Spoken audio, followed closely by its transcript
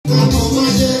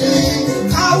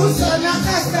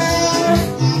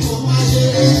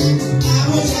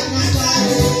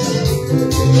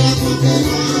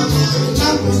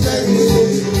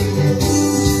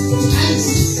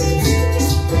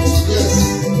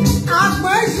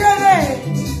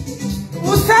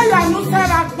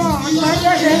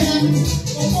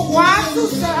Watu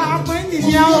sa apwendi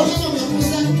miao.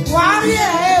 Wari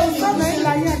e usome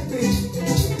la yete.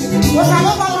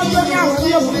 Wasalo ba lo ni awo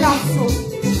ni obulaso.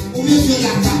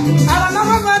 Ala na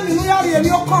ba ni mu yari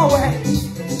e okowe.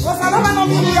 Wasalo ba no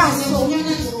mi yaso.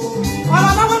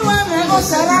 Ala na ba no e go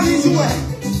sera ni juwe.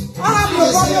 Ala bi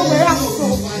o ni we yaso.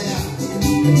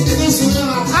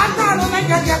 Ata no na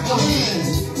gaga ko.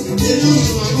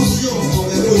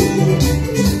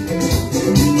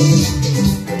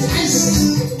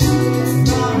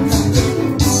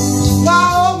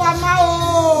 Wow, mama,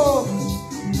 oh,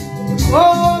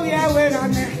 oh, yeah, we're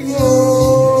on the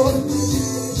hill.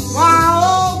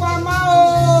 Wow, mama,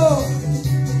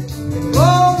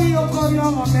 oh, you're going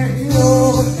on the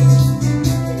hill.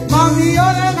 Mommy,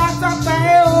 you're not the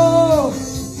bell.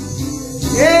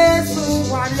 Yes,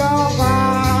 what you're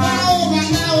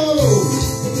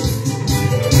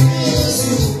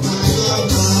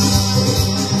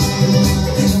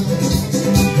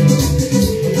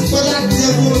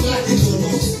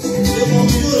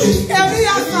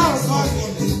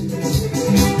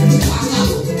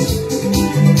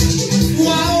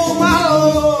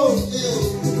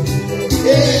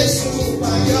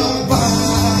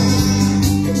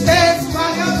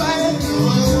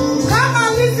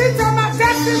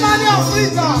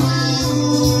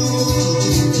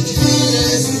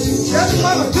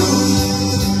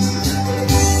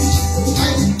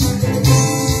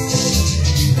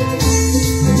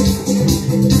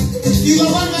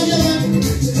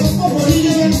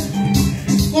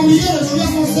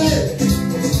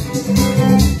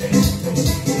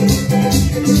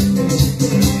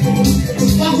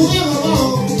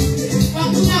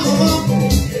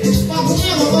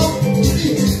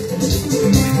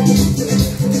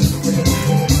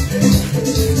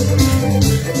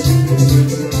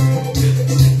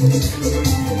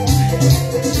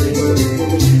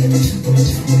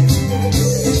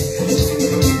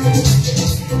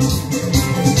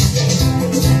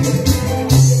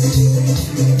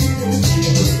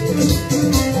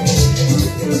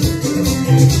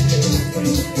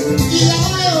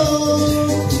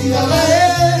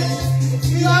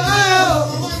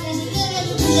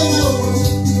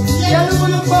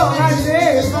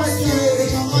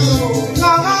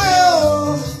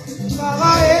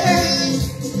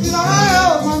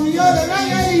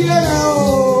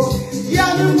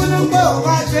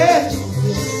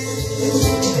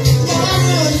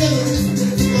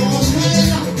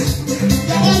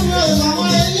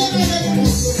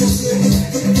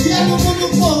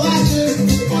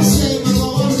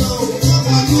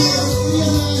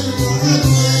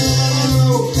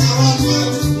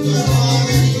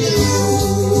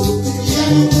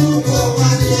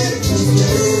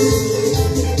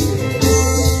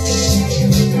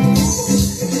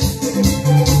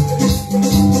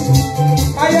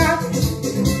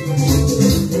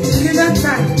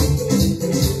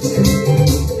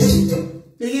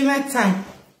time.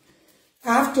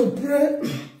 I have to pray.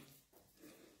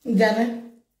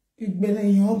 Gane, it's been a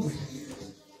young.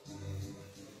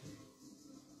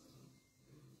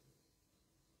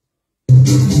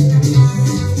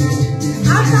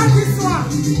 After this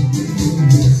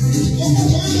one.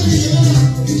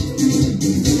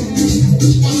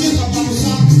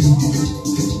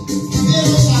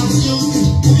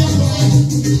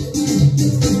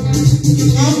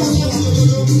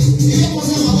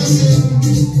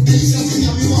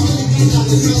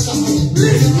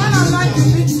 Please, when I like to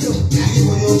meet you.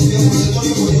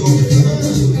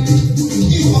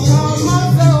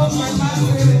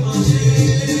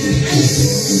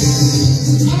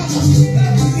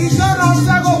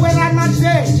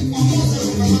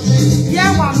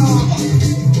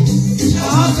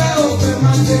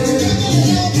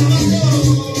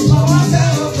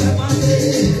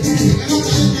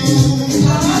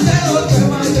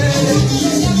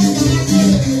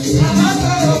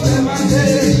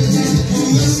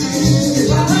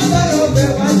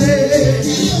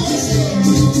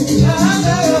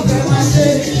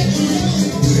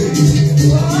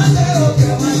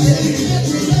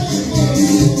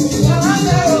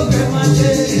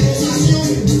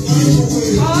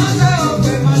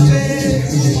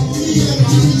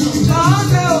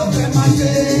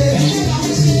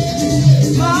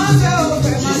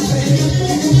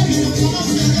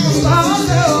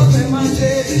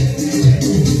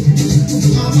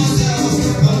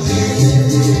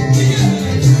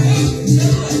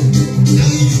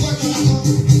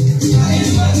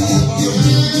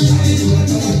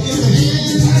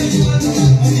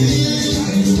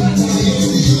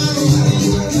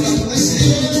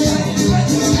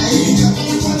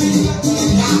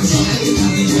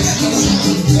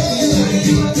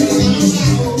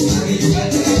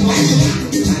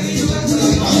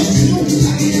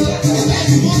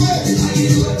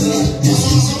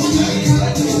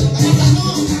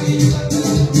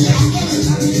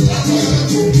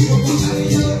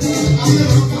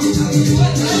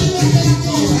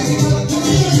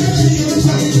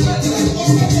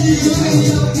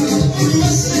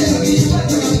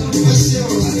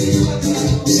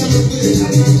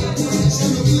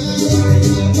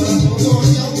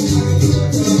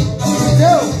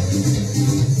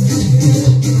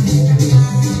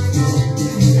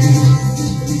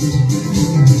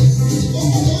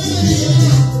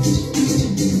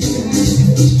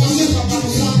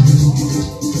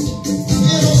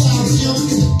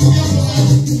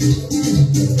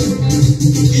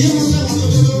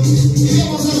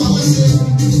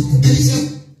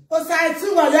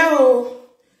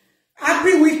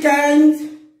 Happy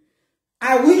weekend.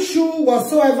 I wish you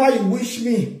whatsoever you wish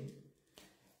me.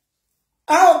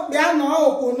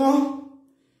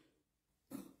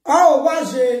 Oh,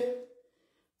 waje.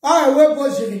 Oh, we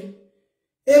boje.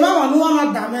 E mama nu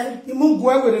ama dame, imu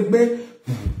gwe weregbe.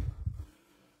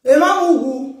 E mama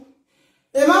ugu.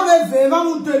 E mama eve, e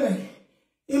mama deme.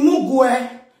 Imu gwe.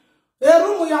 E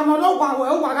rumu ya no lo wa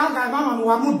we wa ga mama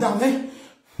nu amu dame.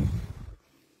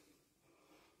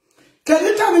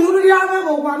 Kelita minuri ya me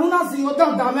bo wa nu na si o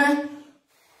dame.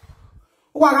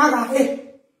 Wa ga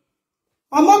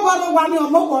Omo gboro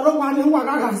wa ni wa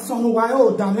ga sonu wa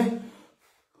o dame.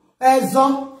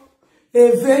 Ezo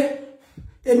eve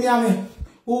emiame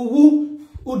uwu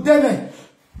udeme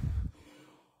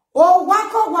o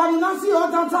wako wa ni na si o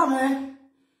dame.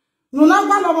 Nuna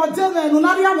gba lo mo deme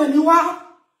nuna ri ame ni wa.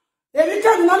 Ebi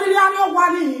ke ni na ri ame wa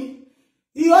ni.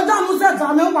 Iyo da nu se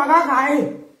dame wa ga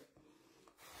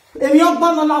Emi o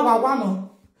gbon la wa no.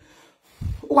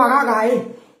 Wa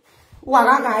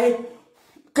ga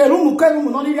Kerumu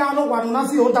no ni anu wa na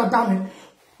si o dame.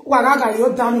 Wa ga yo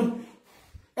dami.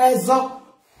 Ezo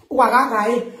wa ga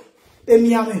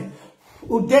emi ame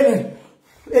udele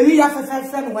emi ya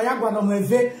fe no wa ya gwa no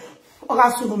meve o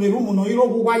ga sunu me rumu no iro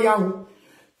gwa ya wo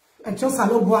e cho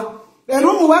salobwa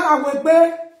erumu wa ga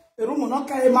gbe erumu no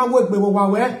ka e ma wo gbe wo wa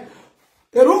we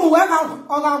erumu wa ga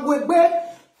o ga gbe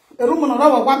erumu no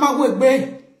ro wa ma wo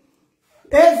gbe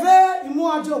eve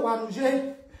imu ajo wa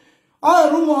nuje o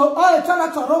erumu o e tala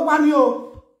toro wa ni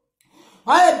o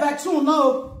e betun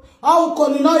no o ko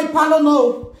ni no ipalo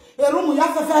no erumu ya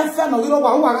fe no iro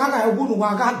wa ga egunu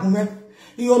wa ga gunme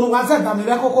iyo no wa se da mi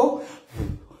re koko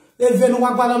eve no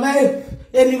wa gbalo me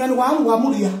eni me no wa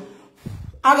muria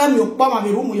aga mi opo ma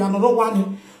mi rumu ya no ro wa ni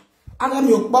aga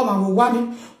mi opo ma wo wa ni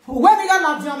we ni ga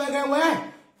la dia be we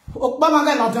opo ma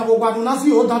ga la dia wo wa na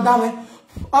si o dada we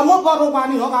omo bo ro wa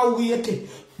ni o ga wu yeke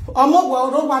omo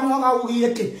bo ro wa ni o ga wu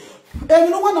yeke eni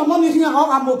no wa no mo ni hian o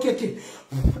ga mo keke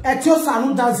e ti o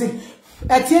sanu dazi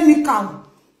e ti ni ka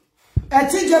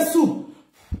Eti Jesu,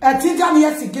 eti jani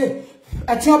esige,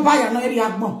 eti oba ya no eri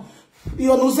agbon.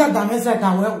 Iyo nu se da me se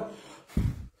da we.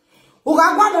 U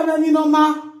ga gba do me ni no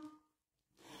ma.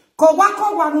 Ko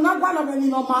wa nu na gba do me ni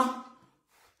no ma.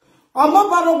 Omo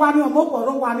baro wa ni, omo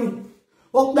poro wa ni.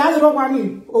 O gba ro wa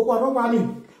ni, o poro wa ni.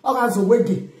 O ga zo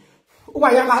wege. U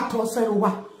wa ya ga to se ro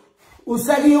wa. U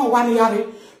se ri on wa ni yare.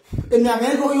 Emi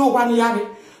ame ro yon wa ni yare.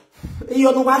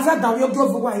 Iyo nu wa se da we ojo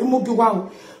fu wa imu gi wa o.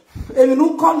 Emi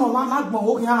nu kono ma gbon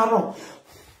o yan ro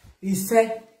ise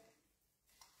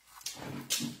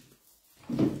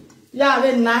ya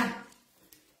le na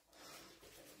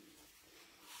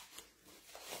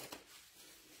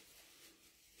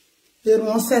pero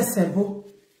on se bo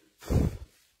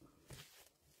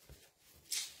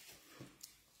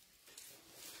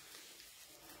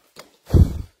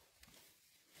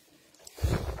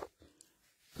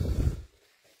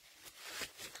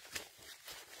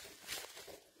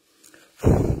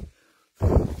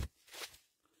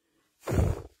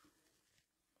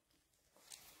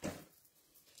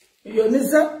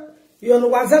Yo no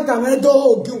waza dame do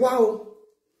ogiwa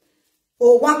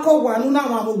o wako wa nu na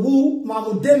mamugu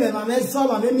mamudeme mame so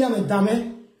mame mi ame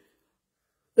dame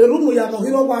erumu ya no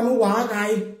hiro wa nu wa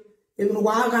gai enu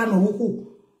wa ga no huku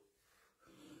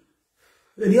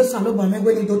eriyo salo ba me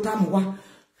gwe ni do tamu wa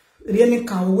eriyo ni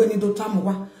ka we ni do tamu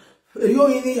wa eriyo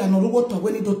yin ya no rugo to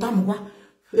we ni do tamu wa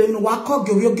enu wa ko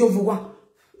ge yo ge vu wa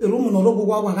erumu no rugo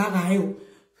wa ga gai o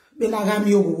be na ga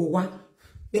mi o wa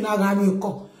be na ga mi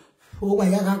ko o wa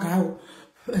ya ga o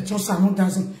e ti o sanu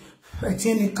dazin e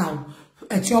ti ni ka o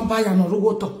e ti o ba ya no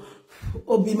rugo to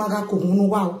obi maga ko hunu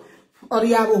wa o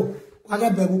ori awo wa ga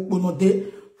beru pono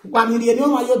de wa mi ri ni o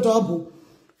wa yo dobu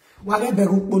wa ga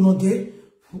beru pono de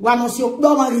wa no si o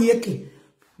gbo ma ri yeke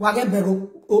wa ga beru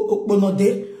pono de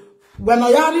we no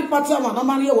ya ri pati ama no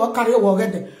ma ri wo kare wo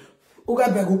gede o ga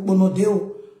beru pono de o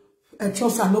e ti o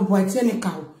sanu bo e ti ni ka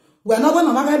o we no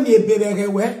ma ga mi ebere re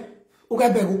we o ga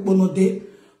beru pono de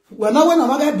when I went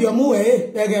over be mu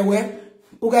we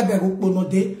u ga beru pono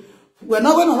de when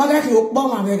I went over ki o po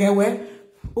ma we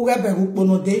u ga beru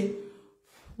pono de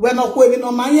when o ko ebi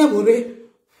no ma yen bore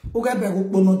u ga beru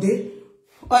pono de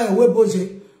o e we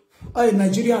boje o e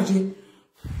Nigeria je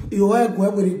Iyore go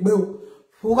we gbe o.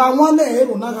 Uga won le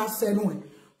eru na ga se nu e.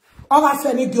 O ga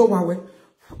se ni di o wa we.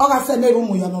 O ga se ne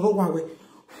rumu ya no ro wa we.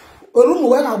 Rumu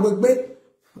we ga we gbe.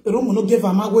 Rumu no give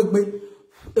ama we gbe.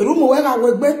 Rumu we ga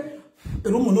we gbe.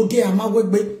 Rumu no give ama we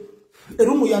gbe.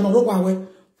 Rumu ya no ro wa we.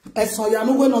 Eso ya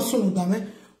no we no sunu da me.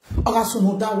 O ga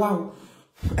sunu da wa o.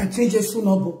 Ati Jesu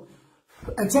no bo.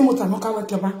 Ati mota no ka we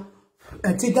keba.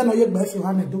 Ati da no ye gba fi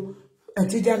wa me do.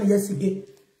 Ati ja no yesige.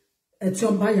 Ati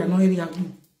o ba ya no eri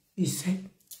agun. He said.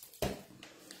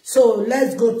 So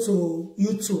let's go to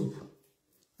YouTube.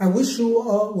 I wish you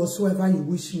all whatsoever you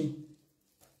wish me.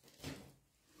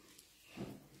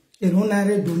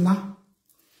 Erunare duna.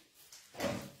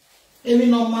 Emi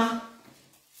no ma.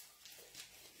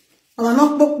 Ala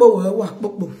no popo we wa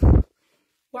popo.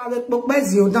 Wa we popo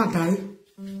ezi o dan dai.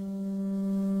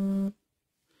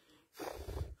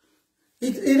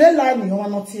 Ire line yo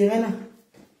no ti re na.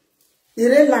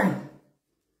 Ire line.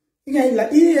 Iya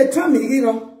ila iye tami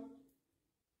iro.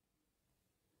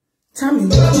 Tami.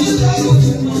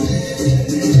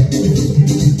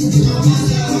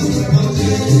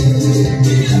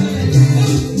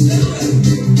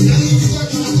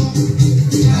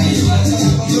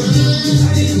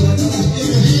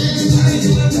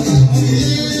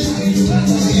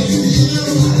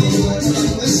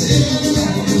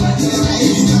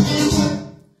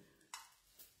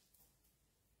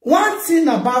 One thing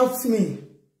about me,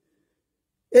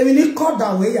 èmi ní kọ́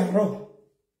dàwé yàrá.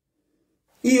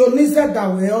 Iyo ní zẹ́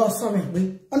dàwé ọ̀sán mi pé,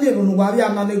 wọ́n lè ronú wà rí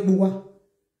àmàlẹ́ gbó wa.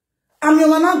 Àmì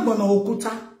wọn náà gbọ̀nà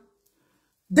òkúta.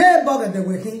 Dé bọ́gẹ̀dẹ̀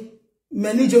wẹ̀hín,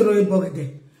 mẹ́ni jòrò bọ́gẹ̀dẹ̀.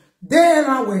 Dé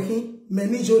ẹran wẹ̀hín,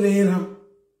 mẹ́ni jòrò ẹran.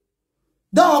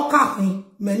 Dé ọkà hín,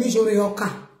 mẹ́ni jòrò ọkà.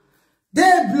 Dé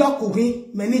blọ́kù hín,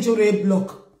 mẹ́ni jòrò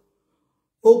blọ́kù.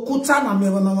 Òkúta nà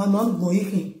mẹ́wọ̀n náà náà gbọ̀n yìí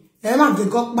hín. Ẹ má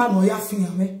gẹ́gọ́ pa náà yá fi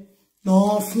hàn mẹ́.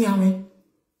 Náà fi hàn mẹ́.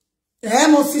 Ẹ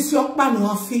mọ sisi ọ̀pá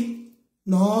náà fi.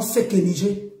 Náà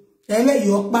sèkèníjé. Ẹ lẹ́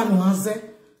yọ ọ̀pá náà zẹ́.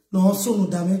 Náà sónù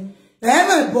dàmẹ́. Ẹ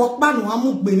mẹ́ bọ̀ ọ̀pá náà mú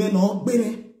gbẹ̀mẹ́ náà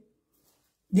gbẹ̀mẹ́.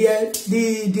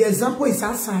 The example is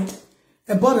outside.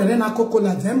 A boy and a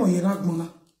cocoa demo yeragmona.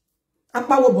 A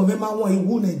power bomb ma one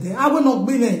wounded there. I will not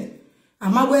be there.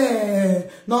 I'm aware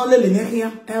no lily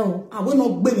here. Oh, I will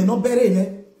not be no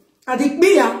better. I think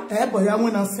be a boy. I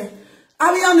want to say,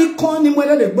 I will only call him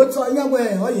whether the boots are your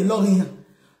or you long here.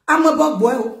 I'm a bug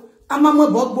boy. I'm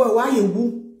a bug boy. Why you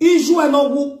woo? Is you no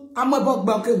woo? I'm a bug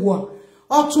bucket war.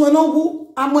 Or to an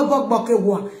woo? I'm a bug bucket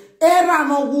war. Era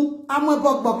no woo, I'm a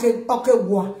bug bucket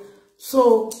war.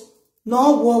 So,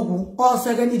 no wogu, or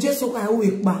second Jesu I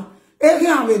week ba.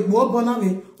 Area we go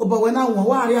bonawe, but when I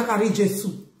want to carry Jesu.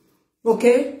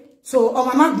 Okay? So,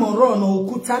 I'm not more run or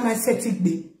kuta na set it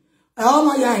be. I all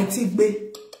my ya it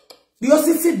be.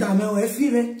 Because sit down or a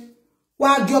fever.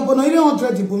 Why, Giobono, you don't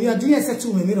dread the boom, you didn't set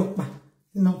to me.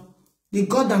 No. The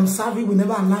God I'm serving will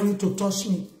never allow you to touch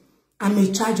me. I'm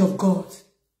a child of God.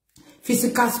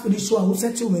 Physical, spiritual, who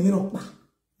set you me. No.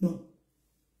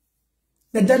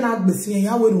 The then I'll be saying,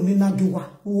 I will not do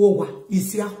what, you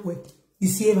see a wet, you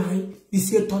see a right, you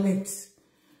see a toilet.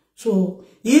 So,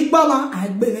 if Baba, I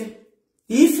been it.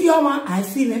 If you're my, I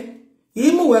feel it.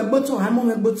 If you work bottle, I'm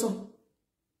on a bottle.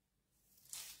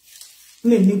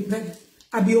 Name bread.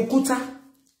 I be okuta.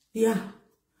 Yeah.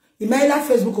 In my life,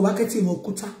 Facebook, work team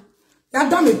okuta. That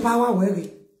done a power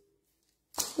weary.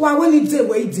 Why, when it did,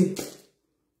 wait, did.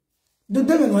 The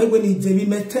devil know when it did, we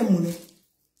met 10 money.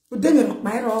 The devil,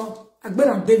 my rock.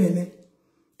 Agbera devene.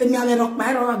 Emi ame rock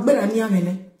my rock, agbera ni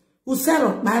amene. Use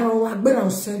rock my rock, agbera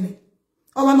usene.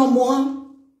 Owa no more.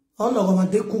 All of my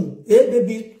dekun.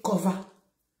 Baby cover.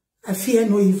 I fear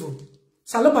no evil.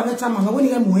 Saloba meta mama when you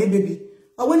get more baby.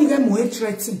 Or when you get more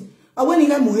threatening. Or when you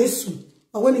get more su.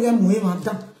 Or when you get more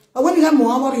madam. Or when you get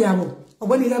more warrior. Or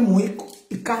when you get more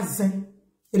ikazen.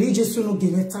 Religious no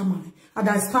give it time. And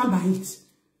I stand by it.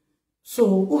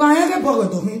 So, uga yege bogo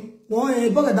do me.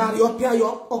 Wọ́n bọ́gẹ̀ dáa yọ pí ayọ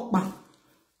ọ̀pá.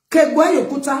 Kẹgbọ́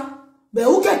ẹ̀yẹ̀kúta. Bẹ̀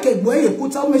ó kẹgbọ́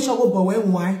ẹ̀yẹ̀kúta. Ó mẹ́ṣọ́wọ́ bọ̀wẹ́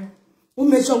wọ́n. Ó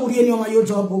mẹ́ṣọ́wọ́ rí ẹni ọmọ yóò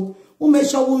jọbọ. Ó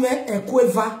mẹ́ṣọ́wọ́ mẹ́ ẹ̀kú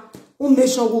ẹ̀fà. Ó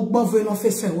mẹ́ṣọ́wọ́ gbọ́fẹ́ iná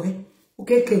fẹsẹ̀wẹ́. Ó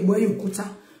kẹgbọ́ ẹ̀yẹ̀kúta.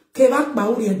 Kẹwà pa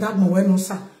orí ẹ̀dàgbọ̀n wẹ́nu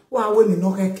sá. Wọ́n àwọ̀ èmi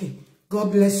náà kẹ́kẹ́.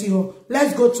 God bless you all.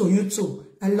 Let's go to YouTube.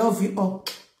 I love you all.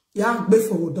 Yà á gbé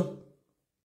fòwòdọ̀.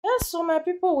 Yes, so my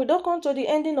people, we don't come to the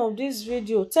ending of this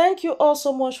video. Thank you all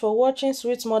so much for watching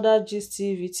Sweet Mother Gist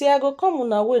TV. Till I go come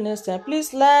on our way next time.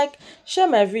 Please like, share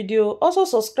my video, also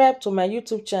subscribe to my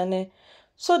YouTube channel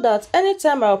so that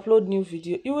anytime I upload new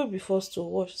video, you will be first to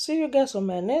watch. See you guys on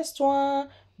my next one.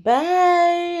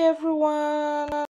 Bye everyone.